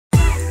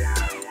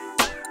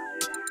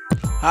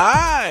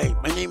Hi,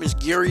 my name is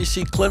Gary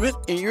C. Clement,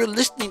 and you're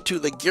listening to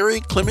The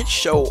Gary Clement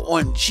Show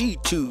on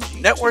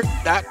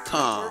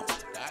G2Network.com.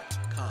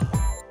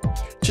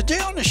 Today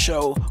on the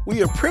show,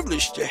 we are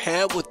privileged to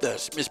have with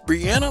us Miss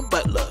Brianna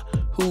Butler,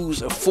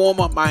 who's a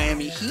former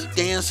Miami Heat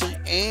dancer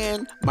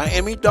and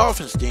Miami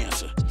Dolphins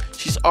dancer.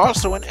 She's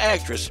also an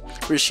actress,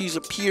 where she's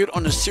appeared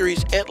on the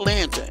series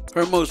Atlanta.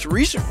 Her most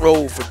recent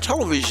role for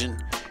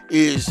television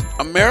is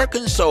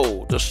American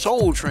Soul, the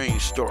Soul Train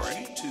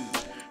story.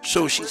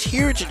 So she's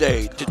here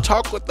today to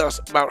talk with us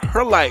about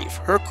her life,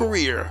 her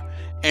career,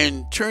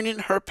 and turning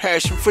her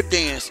passion for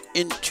dance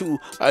into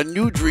a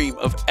new dream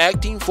of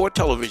acting for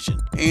television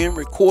and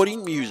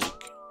recording music.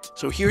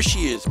 So here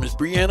she is, Miss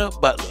Brianna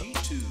Butler.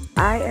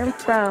 I am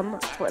from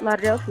Fort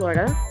Lauderdale,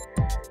 Florida.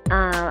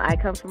 I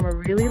come from a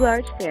really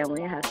large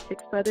family. I have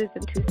 6 brothers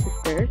and 2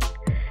 sisters.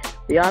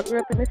 We all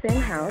grew up in the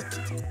same house.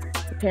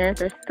 The parents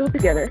are still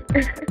together.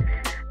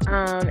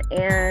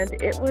 And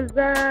it was,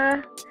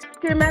 you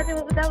can imagine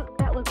what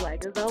that was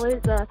like. It was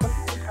always something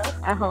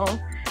at home.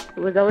 It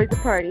was always a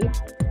party.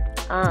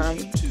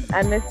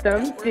 I miss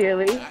them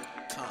dearly.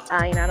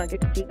 I don't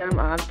get to see them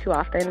too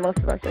often. Most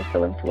of us are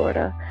still in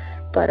Florida.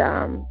 But,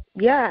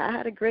 yeah, I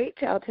had a great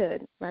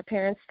childhood. My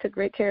parents took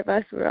great care of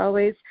us. We were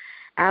always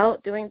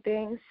out doing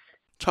things.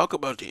 Talk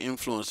about the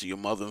influence of your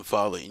mother and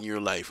father in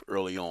your life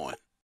early on.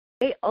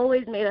 They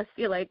always made us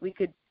feel like we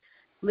could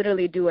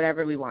literally do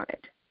whatever we wanted.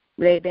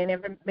 They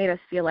never made us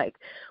feel like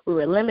we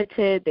were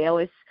limited. They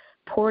always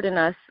poured in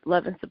us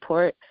love and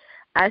support.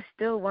 I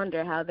still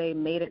wonder how they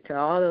made it to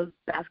all those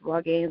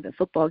basketball games and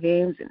football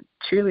games and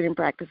cheerleading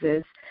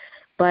practices.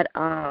 But,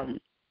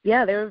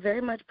 yeah, they were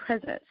very much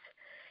present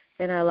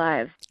in our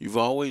lives. You've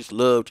always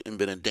loved and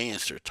been a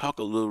dancer. Talk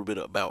a little bit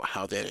about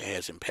how that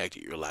has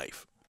impacted your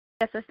life.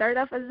 Yes, I started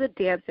off as a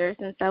dancer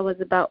since I was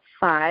about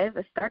 5.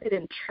 I started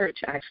in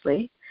church,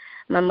 actually.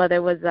 My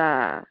mother was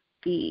the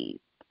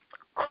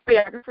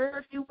choreographer,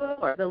 if you will,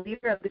 or the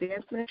leader of the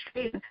dance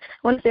ministry. And I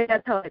want to say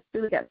that's how I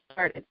really got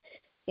started.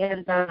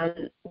 And,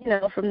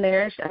 from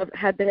there, I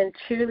had been in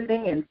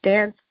cheerleading and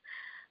dance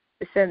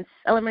since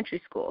elementary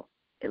school.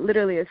 It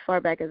literally as far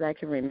back as I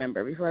can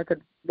remember. Before I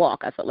could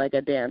walk, I felt like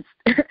I danced.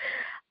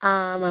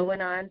 I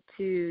went on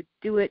to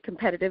do it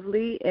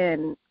competitively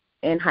in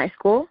high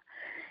school.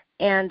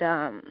 And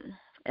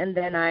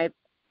then I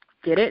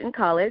did it in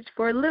college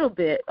for a little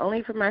bit,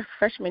 only for my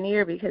freshman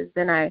year, because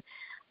then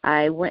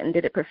I went and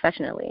did it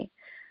professionally.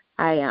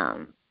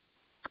 I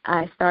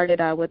started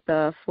with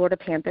the Florida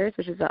Panthers,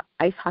 which is an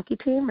ice hockey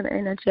team in the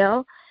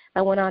NHL.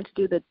 I went on to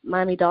do the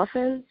Miami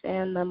Dolphins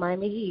and the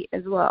Miami Heat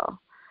as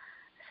well.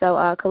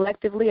 So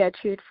collectively, I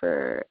cheered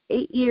for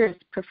 8 years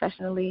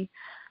professionally,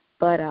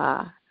 but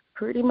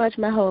pretty much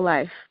my whole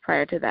life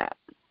prior to that.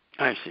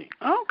 I see.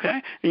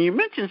 Okay. And you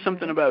mentioned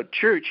something about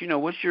church.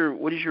 What is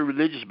your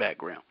religious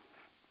background?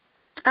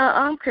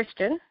 I'm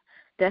Christian,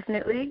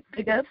 definitely.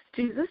 Big ups,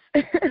 Jesus.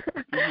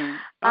 Mm-hmm.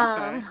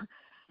 Okay.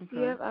 Okay.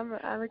 Yep,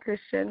 I'm a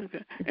Christian.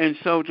 Okay. And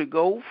so to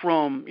go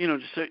from,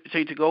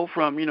 to go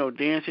from,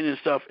 dancing and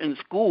stuff in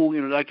school,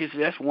 like I said,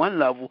 that's one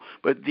level,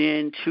 but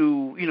then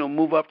to,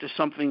 move up to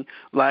something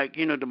like,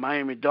 the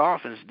Miami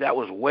Dolphins, that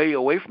was way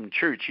away from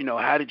church.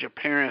 How did your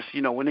parents,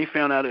 when they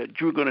found out that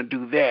you were going to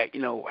do that,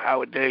 how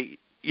would they,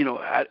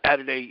 how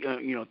did they,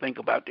 think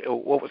about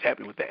what was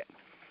happening with that?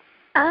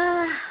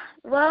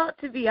 Well,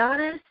 to be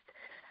honest,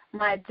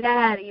 my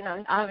dad,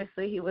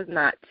 obviously he was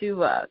not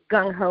too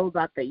gung-ho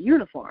about the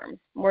uniforms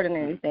more than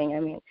anything. I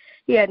mean,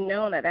 he had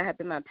known that had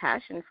been my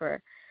passion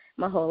for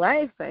my whole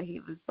life, but he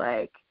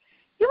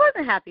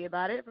wasn't happy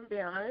about it, if I'm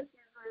being honest. He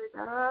was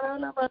like, I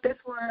don't know about this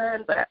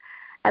one. But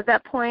at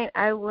that point,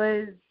 I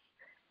was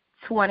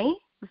 20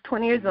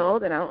 years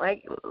old, and I'm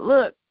like,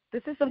 look,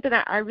 this is something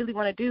that I really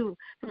want to do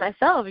for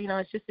myself.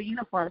 It's just a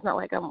uniform. It's not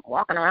like I'm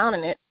walking around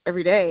in it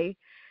every day,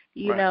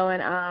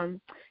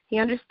 and he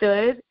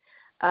understood.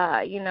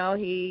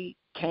 He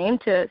came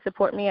to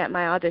support me at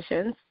my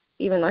auditions,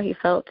 even though he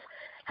felt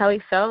how he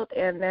felt.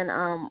 And then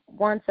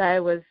once I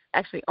was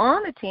actually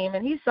on the team,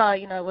 and he saw,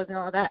 it wasn't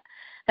all that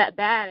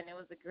bad, and it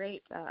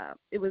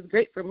was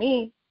great for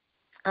me,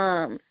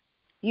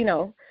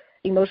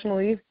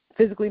 emotionally,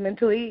 physically,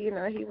 mentally.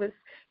 He was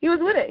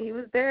with it. He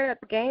was there at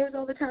the games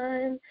all the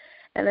time.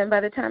 And then by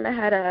the time I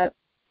had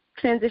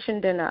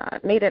transitioned and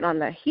made it on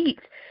the Heat,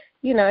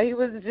 he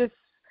was just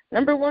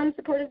number one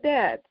supportive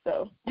dad.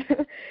 So,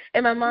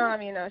 and my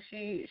mom,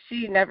 she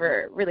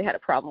never really had a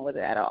problem with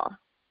it at all.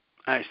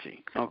 I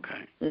see.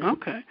 Okay. Mm-hmm.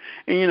 Okay.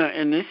 And,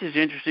 and this is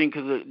interesting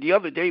because the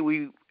other day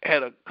we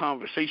had a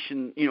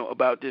conversation,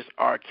 about this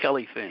R.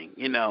 Kelly thing,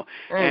 and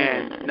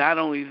not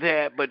only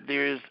that, but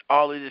there's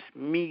all of this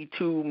Me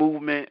Too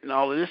movement and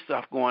all of this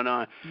stuff going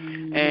on.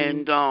 Mm-hmm.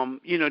 And,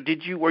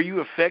 were you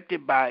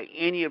affected by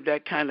any of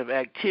that kind of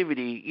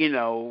activity,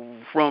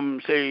 from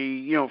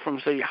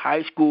say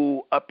high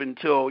school up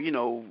until,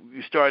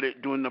 you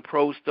started doing the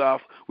pro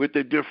stuff with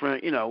the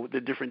different,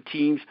 the different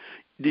teams?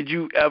 Did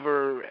you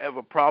ever have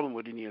a problem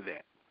with any of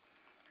that?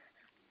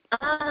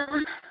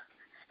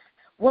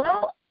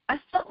 Well, I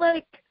felt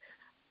like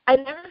I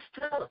never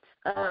felt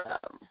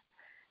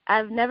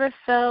I've never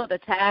felt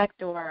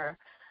attacked or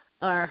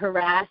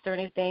harassed or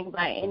anything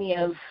by any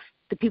of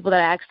the people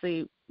that I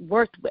actually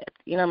worked with,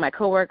 my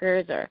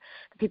coworkers or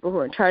the people who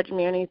were in charge of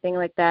me or anything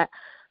like that.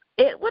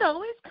 It would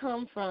always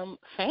come from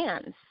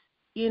fans,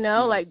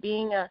 like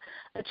being a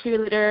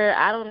cheerleader.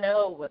 I don't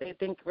know what they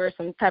think we're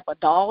some type of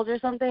dolls or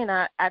something,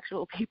 not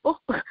actual people.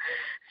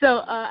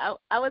 So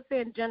I would say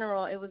in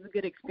general it was a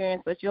good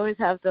experience, but you always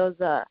have those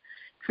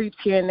creeps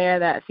here and there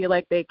that feel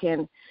like they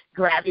can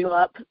grab you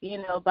up,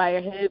 by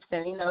your hips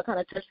and, kind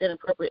of touch it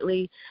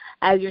inappropriately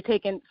as you're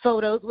taking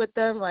photos with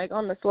them, like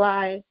on the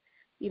fly,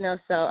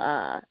 so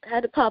I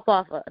had to pop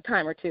off a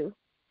time or two.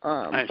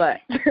 But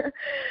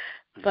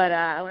but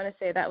I want to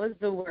say that was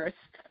the worst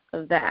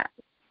of that.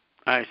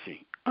 I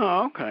see.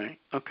 Oh,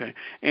 okay.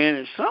 And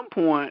at some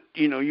point,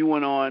 you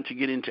went on to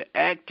get into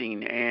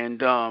acting,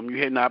 and you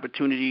had an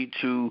opportunity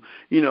to,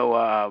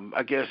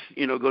 I guess,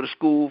 go to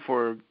school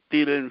for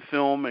theater and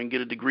film and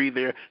get a degree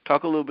there.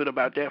 Talk a little bit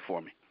about that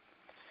for me.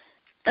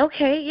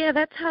 Okay, yeah,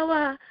 that's how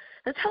I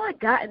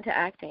got into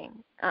acting.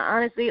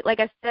 Honestly, like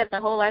I said, my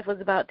whole life was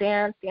about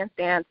dance. And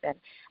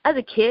as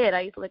a kid,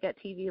 I used to look at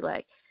TV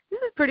like, this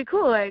is pretty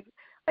cool. Like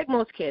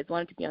most kids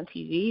wanted to be on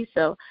TV.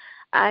 So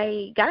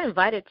I got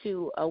invited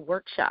to a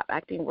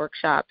acting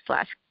workshop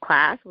 /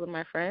 class with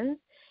my friends.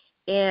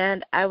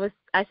 And I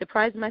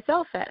surprised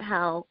myself at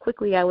how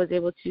quickly I was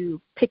able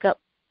to pick up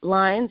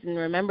lines and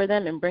remember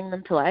them and bring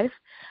them to life.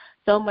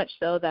 So much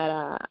so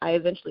that I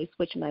eventually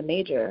switched my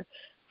major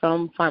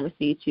from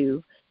pharmacy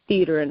to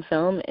theater and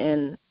film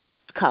in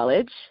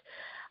college.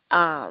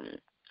 And,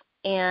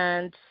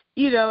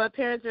 my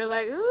parents are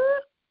like,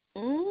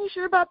 you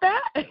sure about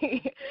that?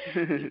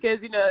 Because,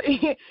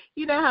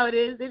 you know how it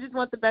is. They just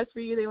want the best for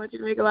you. They want you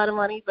to make a lot of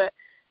money. But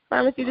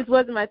pharmacy just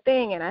wasn't my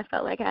thing, and I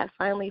felt like I had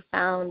finally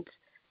found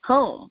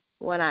home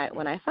when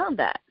I found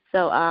that.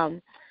 So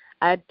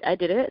I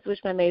did it,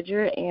 switched my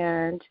major,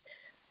 and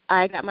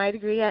I got my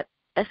degree at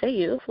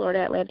FAU,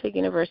 Florida Atlantic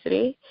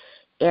University,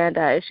 and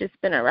it's just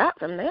been a wrap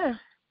from there.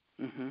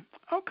 Mm-hmm.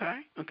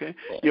 Okay.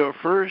 Your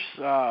first,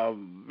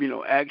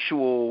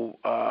 actual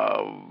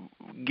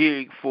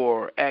gig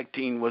for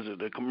acting, was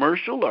it a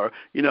commercial, or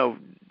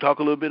talk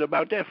a little bit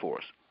about that for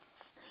us?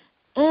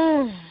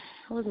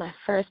 What was my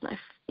first?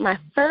 My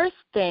first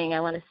thing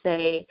I want to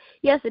say,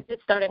 yes, it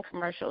did start in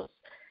commercials,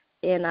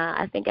 and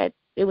I think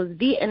it was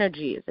V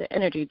Energy, it's an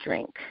energy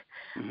drink,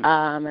 mm-hmm.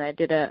 And I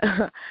did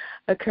a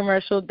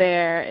commercial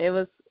there. It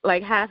was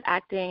like half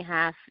acting,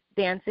 half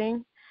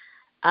dancing.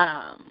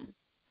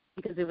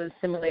 Because it was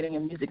simulating a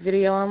music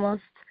video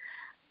almost.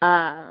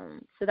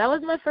 So that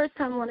was my first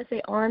time, I want to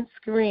say, on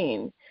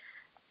screen.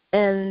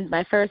 And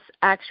my first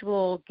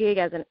actual gig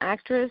as an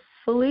actress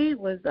fully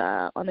was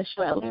on the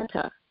show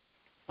Atlanta,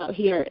 out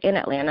here in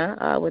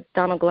Atlanta, with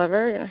Donald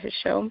Glover and his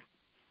show,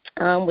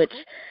 which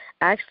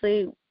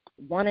actually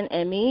won an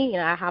Emmy.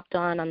 I hopped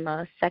on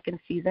the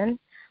second season,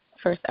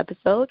 first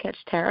episode, Catch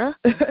Tara.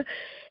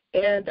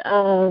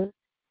 And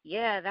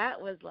yeah,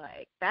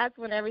 that's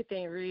when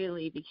everything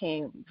really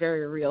became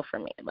very real for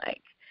me.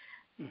 Like,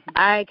 mm-hmm.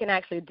 I can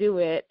actually do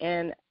it,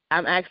 and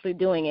I'm actually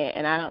doing it,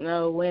 and I don't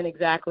know when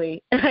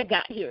exactly I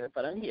got here,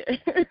 but I'm here.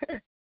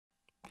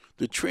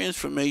 The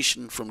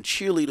transformation from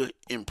cheerleader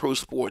in pro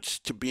sports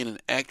to being an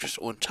actress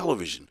on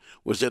television,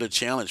 was that a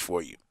challenge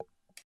for you?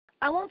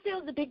 I won't say it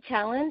was a big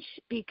challenge,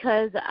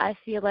 because I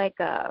feel like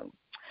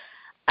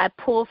I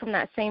pull from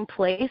that same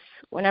place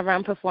whenever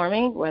I'm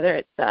performing, whether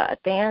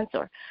it's dance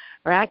or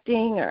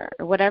acting or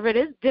whatever. It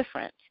is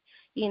different,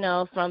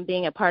 from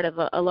being a part of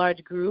a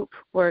large group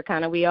where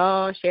kind of we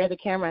all share the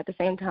camera at the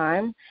same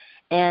time,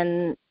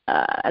 and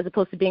as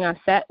opposed to being on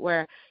set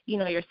where,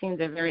 your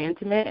scenes are very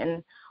intimate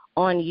and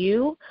on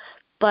you.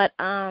 But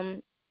I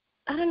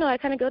don't know, I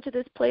kind of go to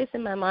this place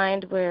in my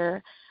mind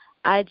where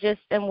I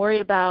just am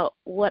worried about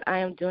what I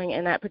am doing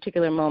in that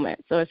particular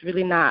moment. So it's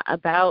really not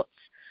about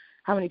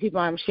how many people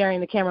I'm sharing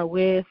the camera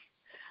with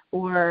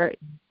or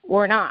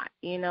not.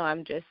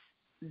 I'm just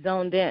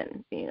zoned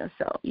in,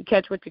 so you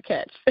catch what you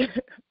catch.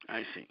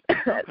 I see.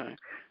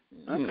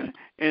 Okay.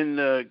 And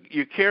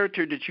your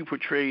character that you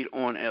portrayed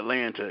on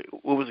Atlanta,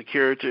 what was the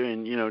character?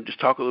 And,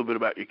 just talk a little bit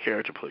about your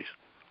character, please.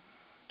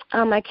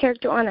 My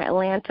character on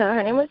Atlanta,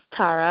 her name was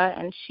Tara,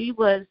 and she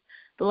was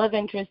the love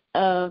interest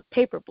of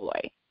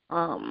Paperboy,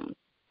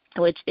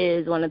 which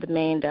is one of the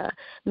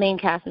main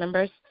cast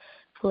members,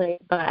 played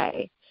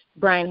by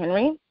Brian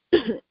Henry.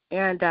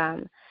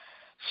 And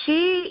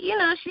she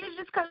was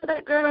just kind of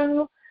that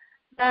girl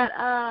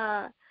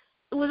that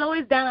was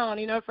always down,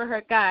 for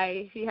her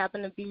guy. She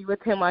happened to be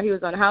with him while he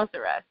was on house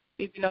arrest.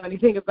 If you know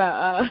anything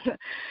about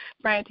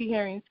Brian T.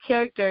 Herring's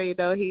character, he's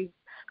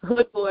a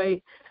hood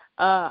boy,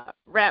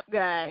 rap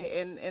guy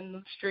in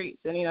the streets.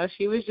 And,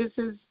 she was just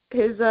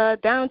his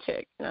down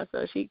chick,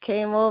 so she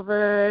came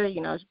over,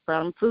 she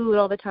brought him food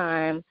all the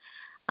time.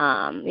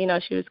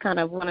 She was kind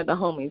of one of the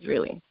homies,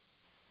 really.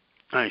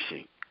 I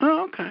see.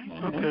 Oh, okay.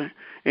 Mm-hmm. Okay.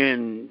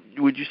 And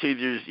would you say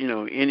there's,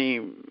 any,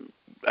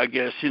 I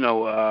guess,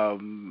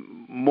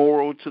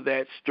 moral to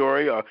that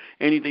story, or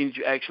anything that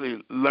you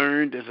actually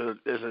learned as a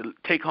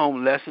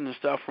take-home lesson and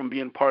stuff from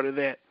being part of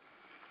that?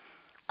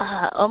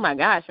 Oh my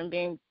gosh, from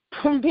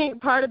being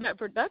part of that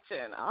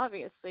production,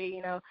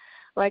 obviously,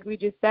 like we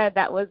just said,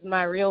 that was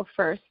my real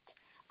first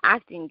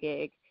acting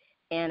gig,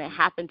 and it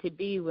happened to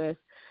be with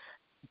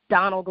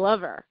Donald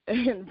Glover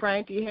and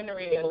Brian T.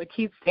 Henry and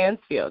Lakeith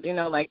Stansfield.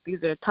 Like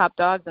these are top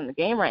dogs in the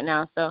game right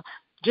now. So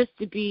just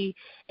to be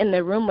in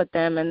the room with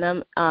them and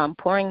them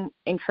pouring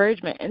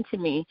encouragement into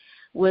me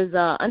was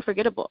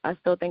unforgettable. I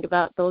still think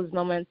about those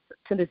moments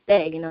to this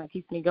day. It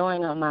keeps me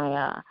going on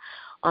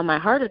my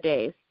harder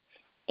days.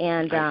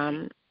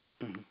 And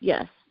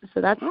yes,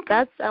 so that's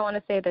I want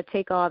to say the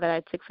take all that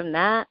I took from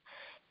that,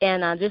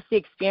 and just the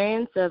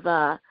experience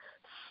of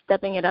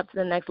stepping it up to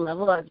the next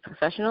level as a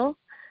professional,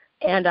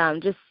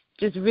 and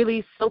just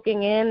really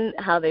soaking in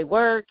how they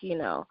work.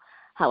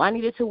 How I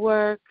needed to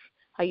work,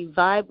 how you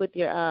vibe with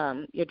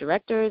your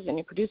directors and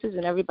your producers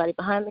and everybody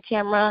behind the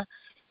camera.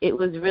 It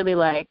was really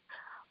like,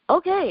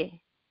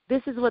 okay,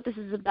 this is what this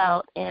is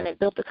about, and it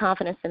built the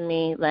confidence in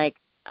me. Like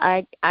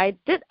I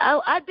did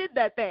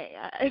that thing.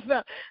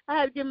 I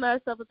had to give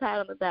myself a pat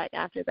on the back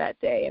after that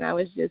day, and I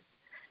was just,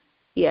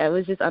 it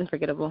was just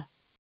unforgettable.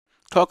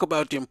 Talk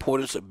about the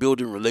importance of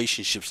building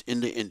relationships in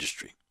the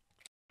industry.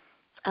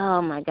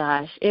 Oh my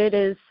gosh, it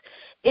is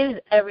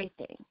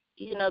everything.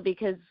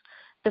 Because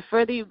the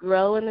further you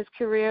grow in this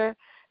career,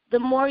 the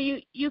more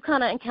you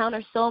kind of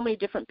encounter so many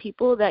different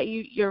people that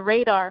your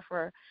radar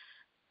for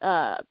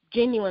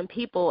genuine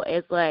people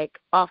is like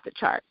off the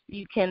charts.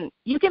 You can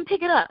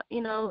pick it up.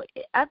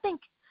 I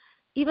think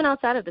even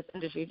outside of this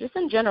industry, just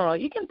in general,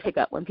 you can pick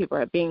up when people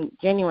are being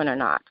genuine or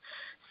not.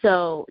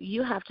 So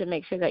you have to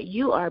make sure that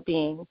you are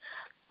being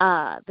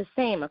the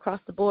same across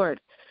the board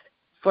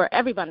for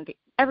everyone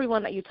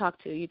that you talk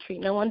to. You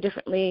treat no one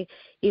differently,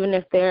 even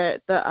if they're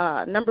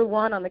the number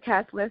one on the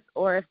cast list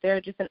or if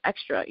they're just an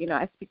extra.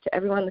 I speak to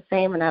everyone the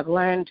same, and I've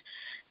learned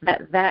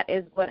that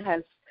is what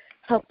has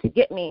helped to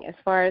get me as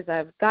far as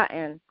I've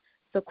gotten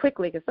so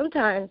quickly. Because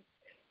sometimes,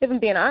 if I'm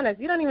being honest,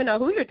 you don't even know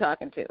who you're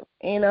talking to.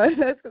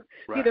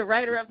 Be the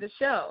writer of the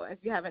show if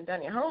you haven't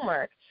done your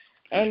homework,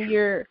 and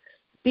you're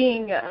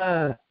being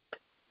a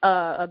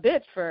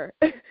bitch, for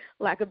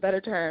lack of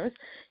better terms.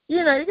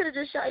 You could have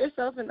just shot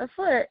yourself in the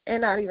foot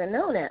and not even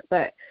known it.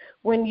 But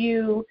when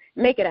you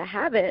make it a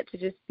habit to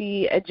just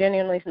be a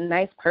genuinely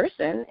nice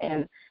person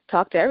and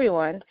talk to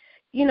everyone,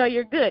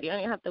 you're good. You don't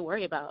even have to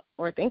worry about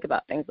or think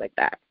about things like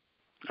that.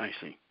 I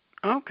see.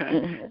 Okay.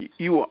 Mm-hmm.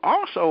 You were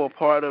also a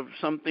part of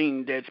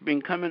something that's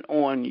been coming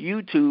on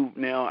YouTube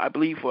now, I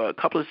believe, for a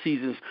couple of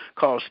seasons,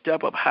 called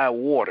Step Up High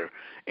Water.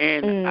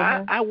 And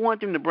Mm-hmm. I want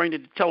them to bring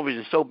it to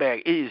television so bad.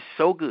 It is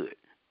so good.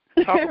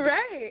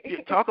 Right.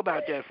 Talk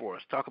about that for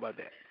us. Talk about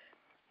that.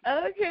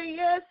 Okay,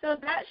 yeah. So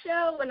that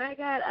show, when I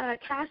got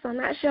cast on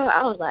that show,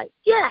 I was like,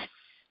 yes,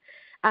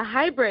 a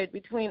hybrid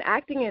between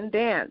acting and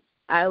dance.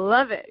 I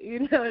love it.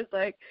 It's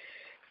like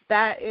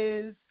that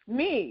is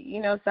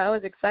me. So I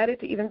was excited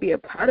to even be a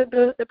part of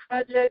the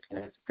project. And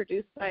it's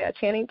produced by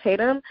Channing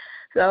Tatum,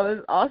 so I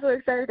was also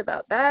excited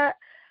about that.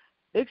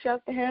 Big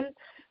shout to him.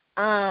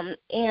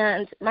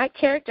 And my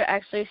character,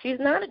 actually, she's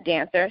not a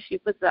dancer. She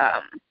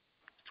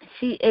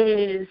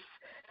is.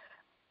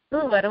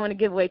 Oh, I don't want to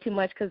give away too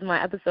much because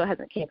my episode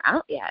hasn't came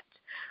out yet.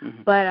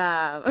 Mm-hmm.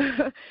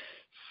 But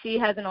she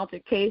has an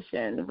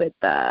altercation with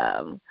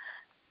the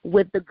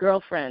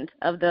girlfriend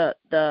of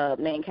the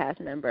main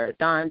cast member,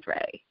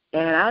 Dondre.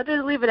 And I'll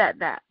just leave it at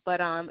that. But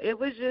it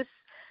was just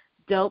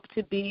dope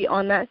to be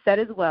on that set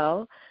as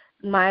well.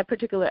 My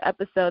particular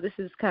episode, this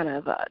is kind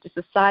of just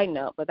a side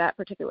note, but that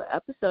particular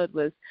episode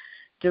was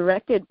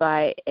directed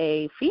by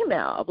a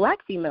female, a black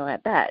female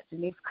at that,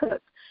 Denise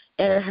Cook.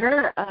 And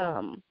her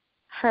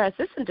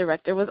assistant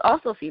director was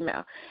also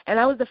female. And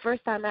that was the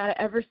first time I had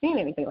ever seen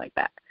anything like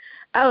that.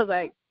 I was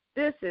like,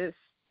 this is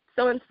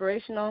so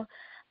inspirational.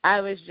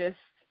 I was just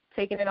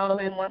taking it all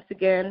in once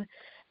again.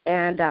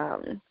 And,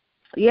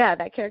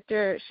 that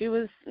character, she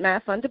was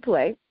mad fun to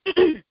play.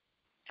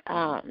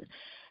 And,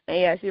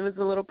 she was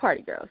a little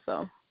party girl.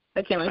 So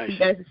I can't wait for you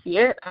guys to see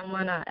it. I'm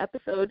on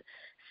episode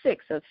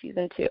 6 of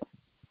season 2.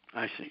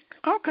 I see.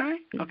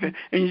 Okay.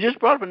 And you just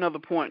brought up another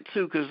point,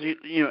 too, because,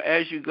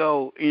 as you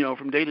go,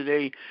 from day to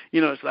day,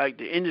 it's like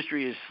the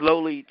industry is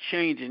slowly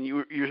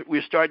changing.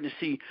 We're starting to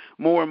see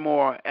more and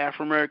more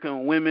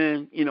Afro-American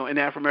women, and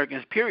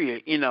Afro-Americans,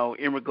 period,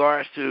 in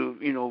regards to,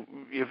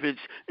 if it's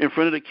in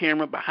front of the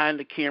camera, behind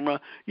the camera,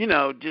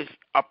 just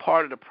a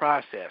part of the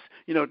process.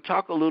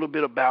 Talk a little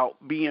bit about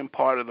being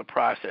part of the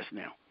process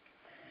now.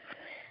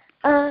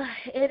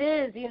 It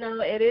is,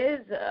 it is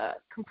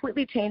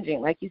completely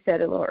changing, like you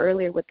said a little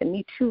earlier, with the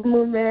Me Too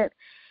movement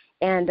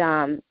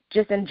and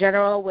just in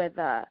general with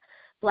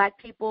black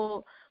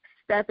people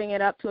stepping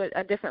it up to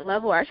a different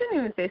level. I shouldn't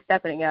even say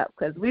stepping up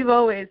because we've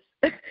always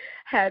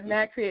had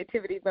mad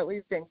creativity, but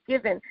we've been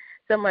given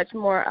so much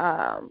more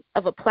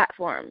of a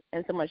platform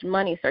and so much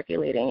money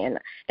circulating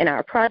in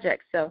our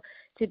projects. So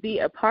to be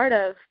a part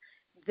of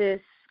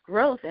this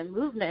growth and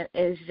movement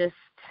is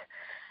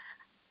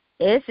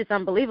it's just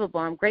unbelievable.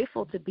 I'm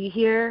grateful to be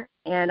here,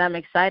 and I'm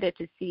excited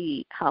to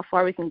see how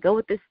far we can go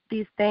with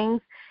these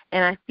things.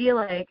 And I feel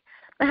like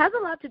it has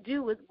a lot to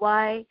do with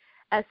why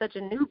as such a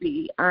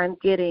newbie, I'm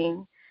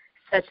getting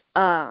such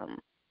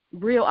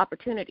real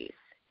opportunities.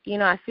 You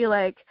know, I feel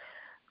like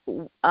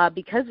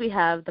because we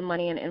have the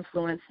money and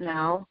influence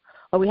now,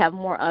 or we have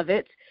more of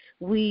it,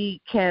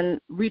 we can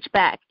reach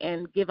back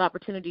and give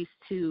opportunities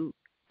to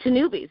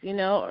newbies, you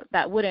know,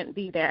 that wouldn't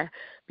be there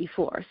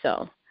before.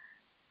 So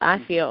I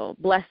feel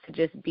blessed to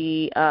just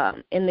be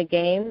in the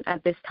game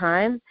at this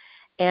time,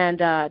 and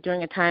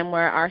during a time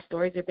where our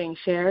stories are being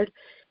shared,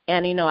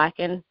 and, you know, I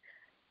can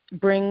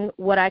bring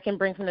what I can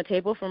bring from the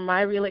table from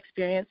my real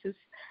experiences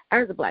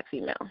as a Black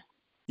female.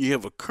 You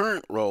have a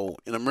current role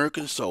in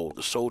American Soul,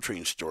 the Soul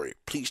Train story.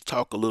 Please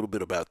talk a little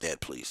bit about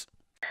that, please.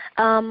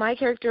 My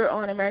character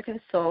on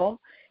American Soul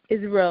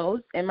is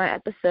Rose, and my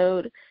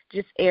episode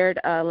just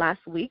aired last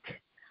week,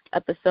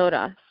 episode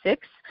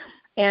 6.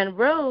 And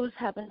Rose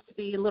happens to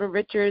be Little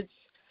Richard's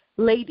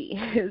lady,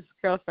 his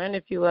girlfriend,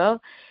 if you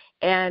will.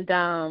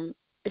 And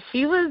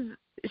she was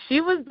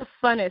the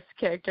funnest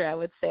character I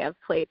would say I've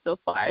played so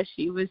far.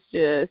 She's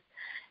a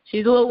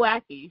little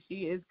wacky.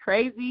 She is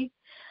crazy.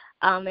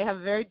 They have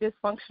a very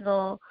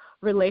dysfunctional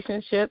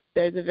relationship.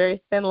 There's a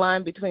very thin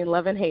line between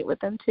love and hate with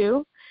them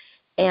too.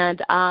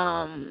 And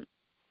I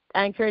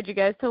encourage you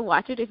guys to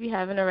watch it if you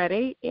haven't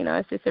already. You know,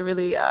 it's just a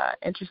really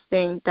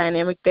interesting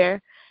dynamic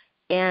there.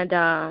 And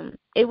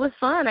it was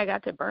fun. I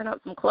got to burn up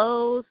some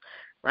clothes,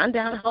 run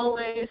down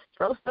hallways,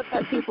 throw stuff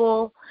at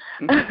people,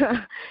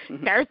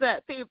 curse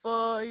at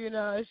people. You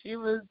know, she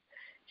was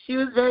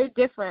very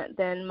different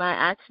than my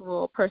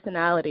actual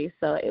personality.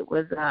 So it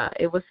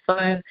was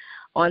fun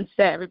on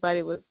set.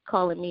 Everybody was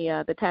calling me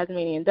the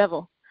Tasmanian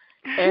Devil,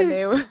 and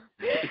they were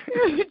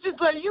just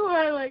like, you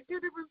are like two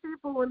different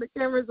people when the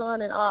camera's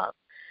on and off.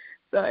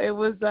 So it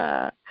was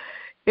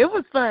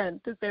fun,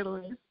 to say the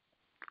least.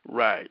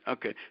 Right.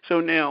 Okay.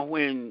 So now,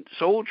 when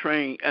Soul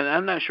Train, and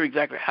I'm not sure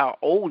exactly how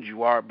old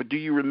you are, but do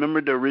you remember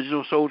the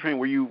original Soul Train?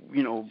 Were you,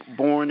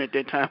 born at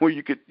that time where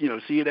you could,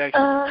 see it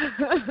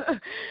actually?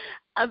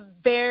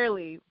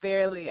 Barely.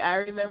 I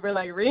remember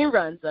like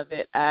reruns of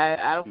it.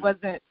 I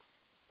wasn't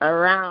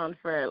around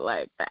for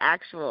like the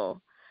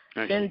actual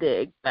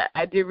shindig, but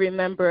I do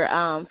remember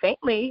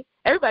faintly.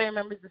 Everybody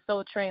remembers the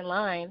Soul Train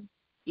line.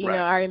 You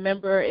know, I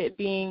remember it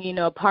being,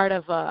 part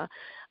of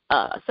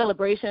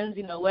celebrations,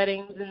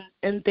 weddings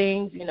and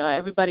things.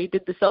 Everybody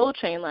did the Soul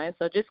Train line.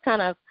 So just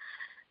kind of,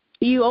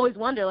 you always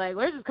wonder, like,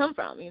 where does this come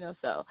from?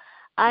 So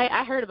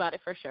I heard about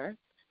it for sure.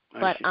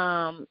 But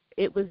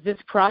it was this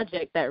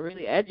project that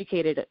really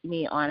educated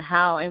me on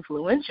how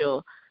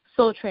influential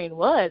Soul Train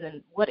was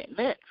and what it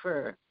meant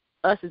for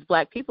us as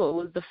Black people.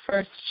 It was the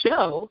first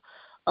show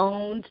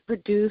owned,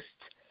 produced,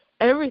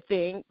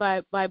 everything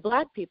by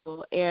Black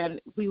people,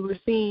 and we were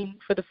seen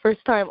for the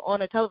first time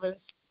on a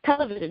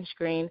television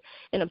screen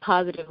in a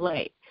positive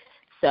light.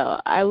 So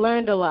I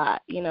learned a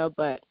lot,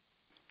 but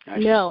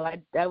no,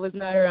 I was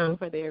not around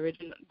for the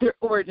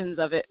origins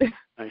of it.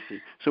 I see.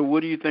 So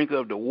what do you think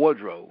of the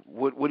wardrobe?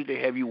 What did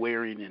they have you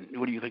wearing, and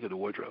what do you think of the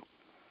wardrobe?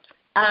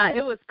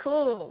 It was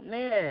cool,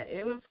 man.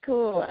 It was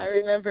cool. I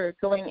remember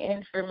going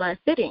in for my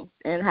fittings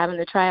and having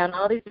to try on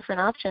all these different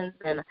options.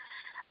 And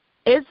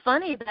it's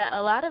funny that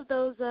a lot of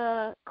those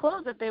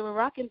clothes that they were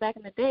rocking back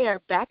in the day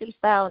are back in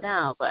style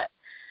now, but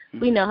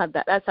we know how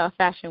that's how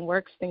fashion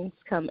works. Things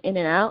come in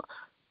and out.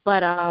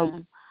 But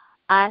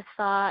I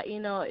thought,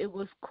 it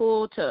was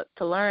cool to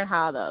learn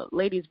how the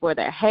ladies wore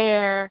their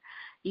hair,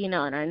 and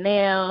their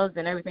nails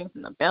and everything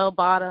from the bell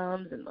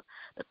bottoms and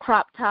the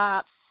crop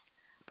tops.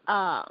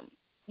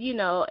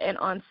 And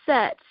on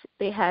set,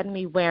 they had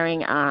me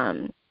wearing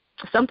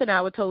something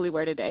I would totally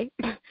wear today,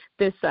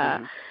 this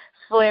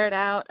flared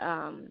out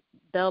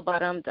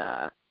bell-bottomed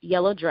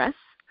yellow dress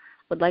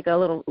with like a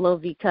little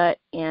V-cut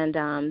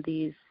and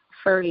these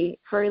furry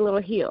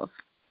little heels.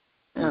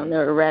 They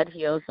were red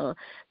heels, so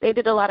they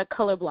did a lot of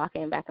color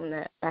blocking back in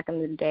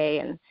the day,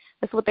 and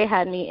that's what they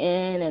had me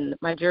in. And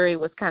my jewelry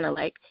was kind of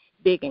like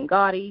big and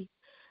gaudy,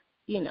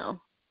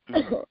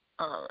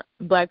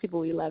 Black people,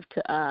 we love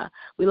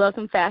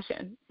some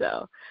fashion,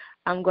 so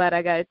I'm glad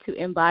I got to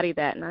embody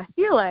that. And I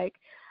feel like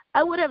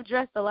I would have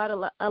dressed a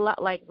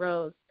lot like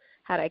Rose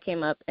had I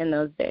came up in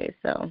those days.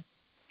 So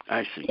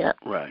I see. Yep.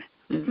 Right.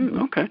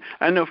 Mm-hmm. Okay.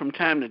 I know from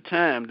time to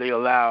time they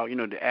allow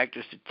the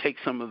actors to take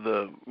some of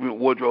the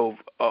wardrobe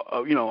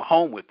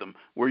home with them.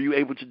 Were you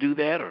able to do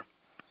that, or?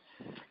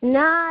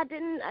 Nah, I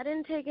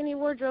didn't take any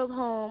wardrobe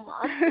home.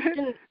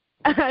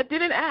 I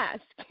didn't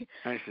ask.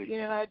 I see.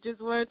 I just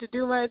wanted to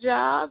do my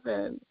job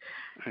and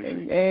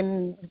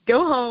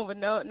go home with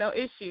no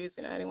issues.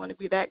 I didn't want to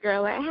be that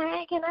girl like,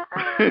 hey, can I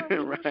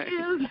right.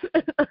 shoes?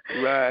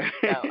 Right.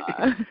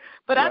 So,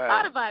 but I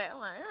thought about it. I'm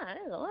like,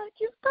 there's a lot of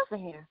cute stuff in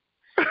here.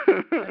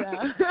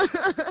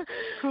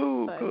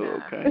 Cool.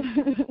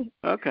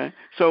 Okay.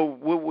 So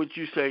what would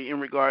you say in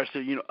regards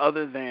to,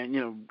 other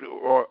than,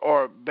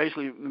 or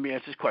basically, let me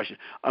ask this question.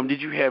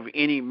 Did you have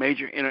any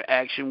major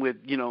interaction with,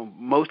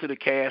 most of the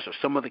cast or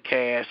some of the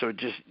cast, or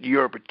just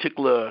your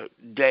particular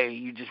day,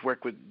 you just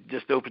work with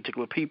just those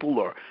particular people,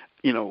 or,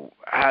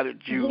 how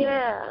did you?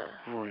 Yeah.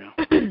 For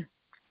real?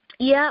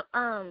 Yeah.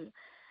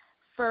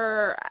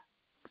 For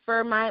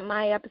for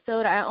my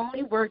episode, I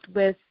only worked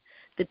with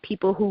the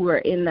people who were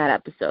in that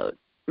episode.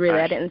 Really,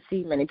 I didn't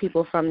see many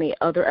people from the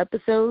other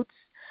episodes.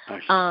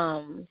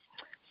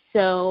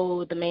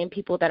 So the main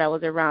people that I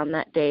was around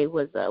that day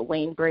was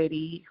Wayne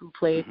Brady, who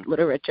played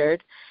Little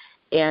Richard,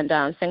 and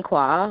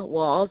Senqua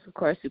Walls, of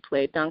course, who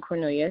played Don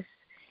Cornelius,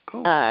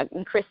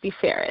 and Christy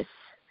Ferris,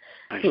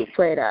 who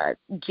played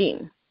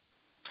Jean.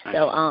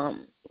 So,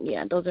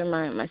 yeah, those are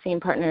my scene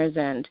partners.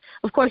 And,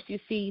 of course, you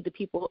see the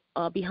people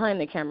behind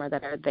the camera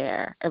that are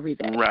there every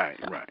day. Right,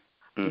 right.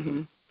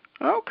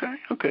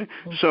 Okay.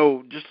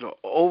 So just an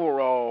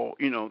overall,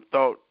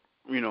 thought,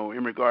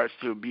 in regards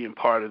to being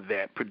part of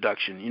that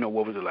production,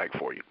 what was it like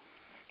for you?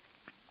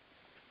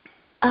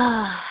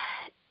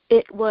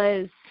 It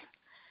was,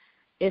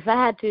 if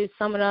I had to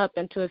sum it up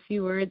into a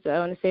few words, I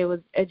want to say it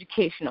was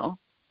educational,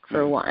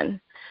 for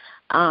one.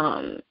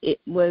 It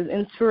was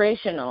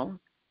inspirational,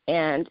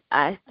 and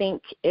I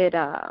think it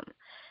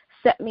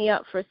set me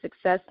up for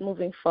success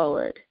moving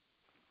forward.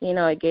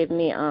 It gave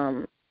me,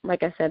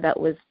 like I said, that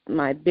was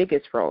my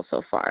biggest role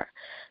so far.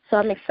 So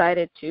I'm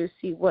excited to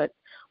see what's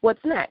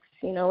next,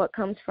 what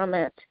comes from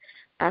it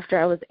after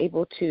I was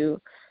able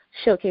to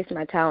showcase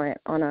my talent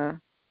on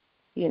a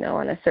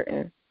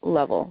certain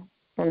level,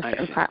 on a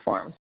certain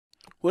platform.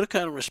 What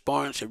kind of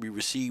response have you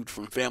received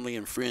from family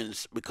and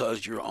friends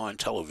because you're on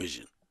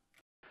television?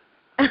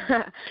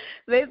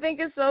 They think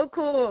it's so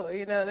cool.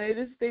 They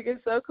just think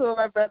it's so cool.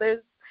 My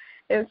brothers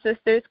and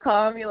sisters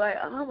call me like,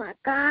 oh, my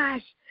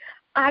gosh,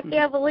 I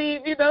can't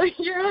believe,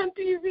 you're on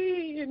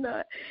TV,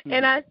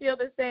 And I feel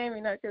the same,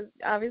 because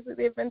obviously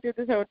they've been through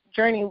this whole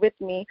journey with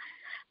me.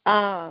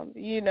 My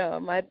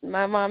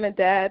mom and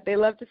dad, they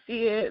love to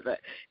see it, but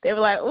they were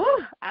like,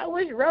 "Ooh, I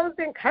wish Rose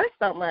didn't curse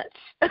so much."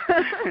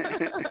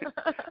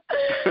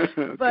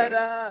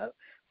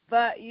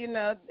 But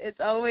it's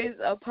always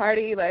a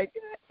party. Like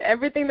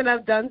everything that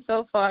I've done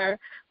so far,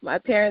 my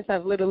parents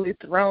have literally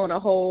thrown a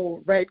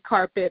whole red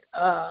carpet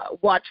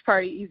watch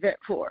party event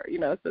for.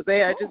 So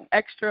they are just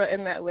extra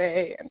in that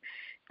way, and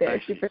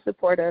they're super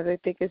supportive. They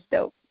think it's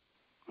dope.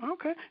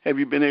 Okay. Have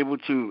you been able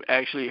to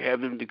actually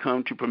have them to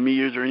come to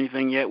premieres or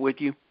anything yet with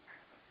you?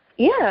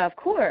 Yeah, of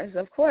course.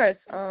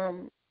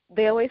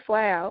 They always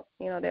fly out.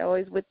 They're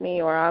always with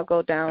me, or I'll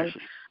go down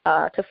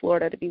to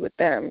Florida to be with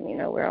them.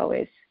 We're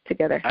always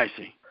together. I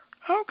see.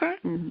 Okay.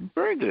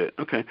 Very good.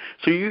 Okay.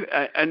 So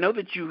I know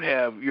that you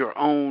have your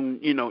own,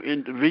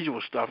 individual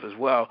stuff as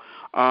well.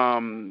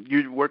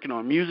 You're working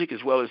on music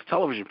as well as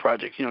television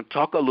projects.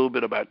 Talk a little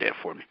bit about that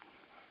for me.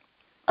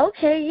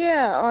 Okay.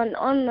 Yeah.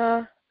 On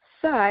the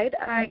side,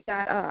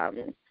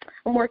 I'm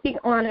working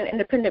on an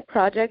independent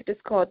project.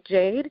 It's called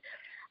Jade.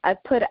 I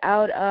put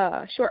out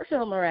a short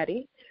film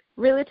already,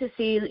 really to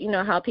see,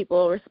 how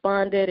people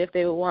responded, if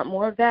they would want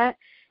more of that,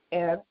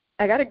 and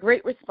I got a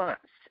great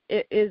response.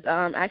 It is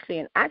actually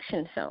an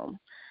action film,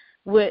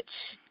 which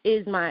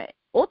is my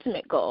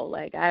ultimate goal.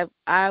 Like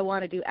I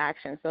want to do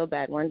action so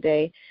bad. One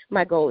day,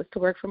 my goal is to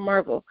work for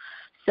Marvel,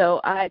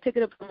 so I took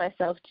it upon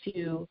myself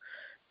to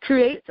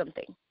create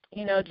something.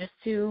 Just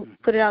to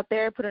put it out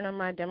there, put it on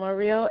my demo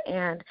reel,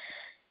 and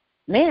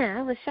man,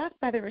 I was shocked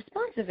by the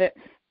response of it.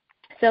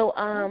 So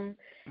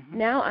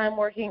now I'm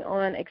working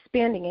on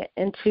expanding it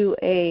into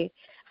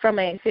from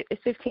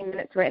 15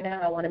 minutes right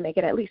now. I want to make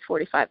it at least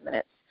 45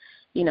 minutes.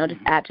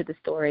 Just add to the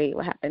story,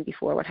 what happened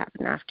before, what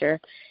happened after.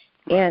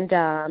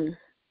 And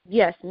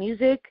yes,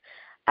 music,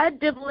 I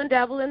dibble and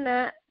dabble in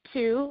that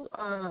too.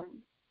 I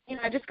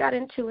just got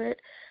into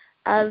it.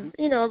 I've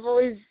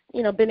always,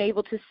 been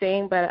able to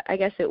sing, but I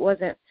guess it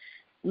wasn't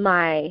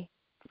my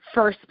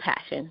first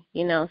passion,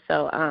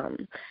 So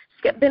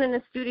been in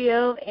the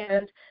studio,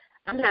 and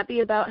I'm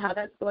happy about how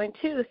that's going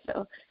too.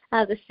 So I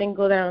have a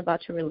single that I'm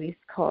about to release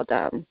called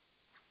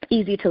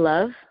Easy to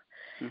Love.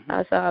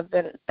 So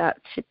that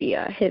should be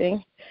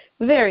hitting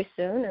very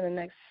soon in the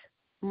next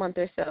month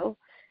or so.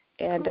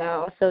 And I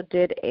also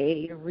did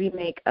a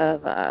remake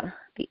of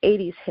the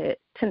 80s hit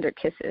Tender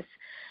Kisses.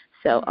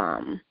 So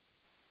I'm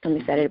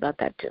excited about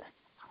that too.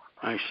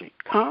 I see.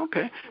 Oh,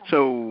 okay.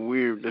 So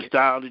the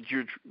style that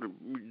you're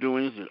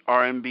doing, is it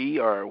R&B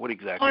or what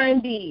exactly?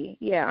 R&B,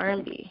 yeah,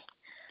 R&B.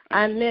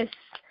 I miss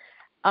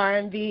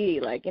R&B,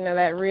 like,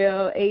 that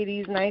real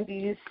 80s,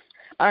 90s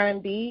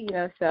R&B,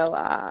 so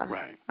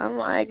right. I'm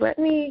like, let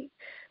me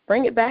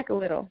bring it back a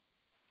little.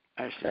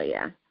 I see. So,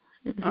 yeah.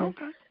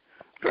 Okay.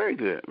 Very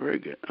good, very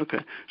good. Okay.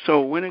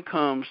 So when it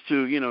comes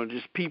to,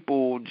 just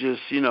people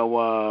just,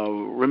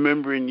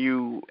 remembering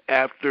you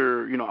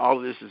after, all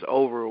of this is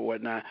over or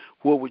whatnot,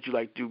 what would you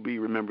like to be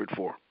remembered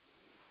for?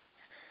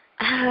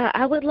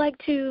 I would like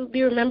to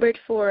be remembered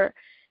for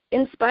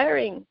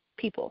inspiring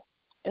people,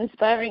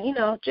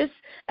 just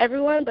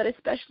everyone, but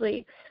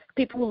especially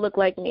people who look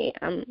like me.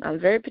 I'm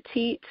very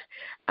petite.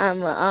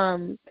 I'm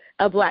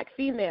a black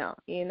female,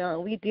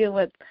 and we deal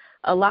with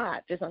a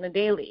lot just on a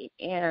daily,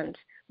 and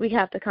we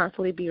have to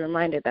constantly be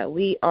reminded that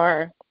we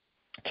are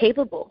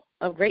capable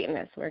of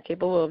greatness. We're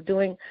capable of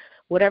doing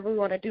whatever we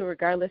want to do,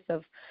 regardless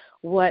of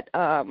what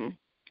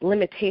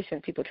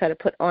limitations people try to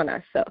put on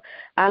us. So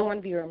I want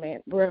to be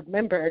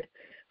remembered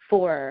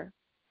for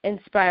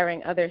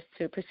inspiring others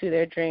to pursue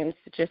their dreams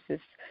just as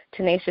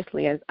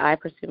tenaciously as I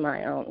pursue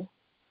my own.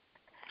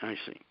 I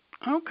see.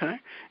 Okay.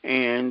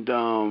 And,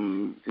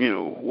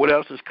 what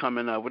else is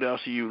coming up? What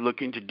else are you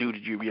looking to do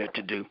that you've yet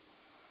to do?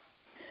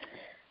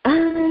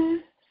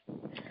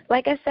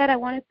 Like I said, I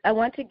want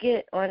to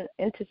get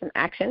into some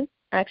action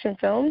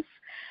films.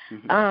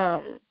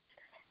 Mm-hmm.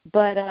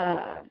 But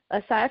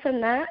aside from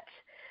that,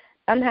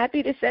 I'm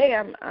happy to say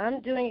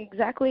I'm doing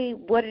exactly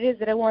what it is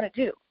that I want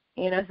to do.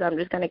 So I'm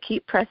just going to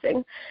keep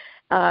pressing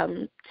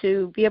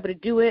to be able to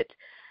do it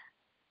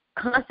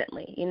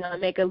constantly,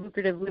 and make a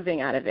lucrative living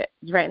out of it.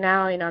 Right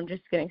now, I'm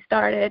just getting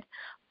started,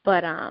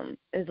 but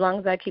as long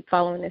as I keep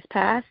following this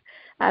path,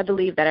 I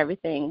believe that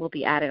everything will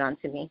be added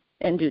onto me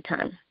in due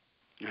time.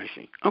 I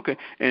see. Okay.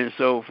 And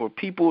so for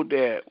people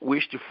that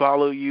wish to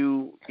follow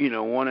you,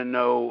 want to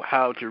know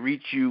how to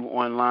reach you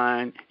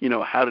online,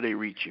 how do they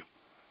reach you?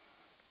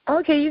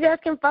 Okay, you guys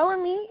can follow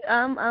me.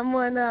 I'm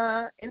on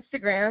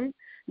Instagram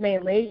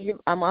mainly.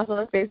 I'm also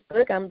on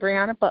Facebook. I'm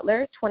Brianna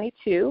Butler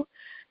 22.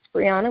 It's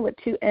Brianna with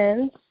 2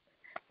 N's,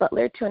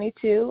 Butler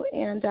 22,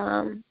 and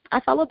I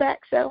follow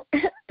back, so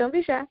don't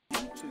be shy.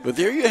 Well,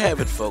 there you have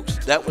it, folks.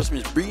 That was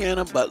Miss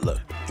Brianna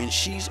Butler, and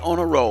she's on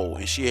a roll,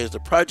 and she has the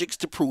projects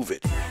to prove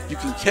it. You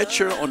can catch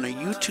her on the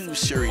YouTube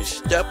series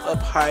Step Up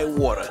High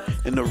Water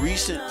and the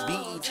recent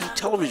BET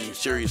television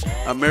series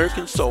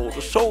American Soul,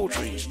 The Soul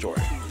Train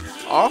Story.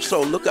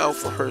 Also, look out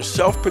for her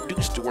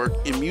self-produced work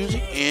in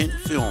music and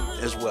film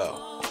as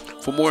well.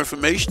 For more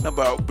information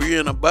about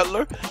Brianna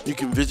Butler, you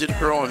can visit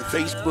her on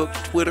Facebook,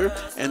 Twitter,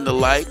 and the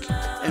like.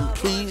 And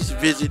please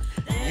visit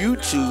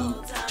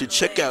YouTube to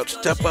check out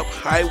Step Up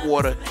High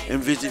Water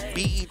and visit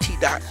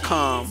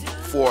BET.com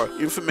for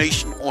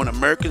information on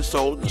American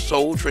Soul and the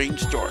Soul Train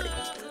Story.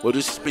 Well,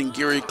 this has been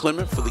Gary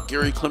Clement for The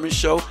Gary Clement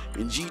Show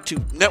and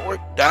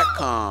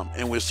G2Network.com,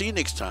 and we'll see you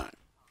next time.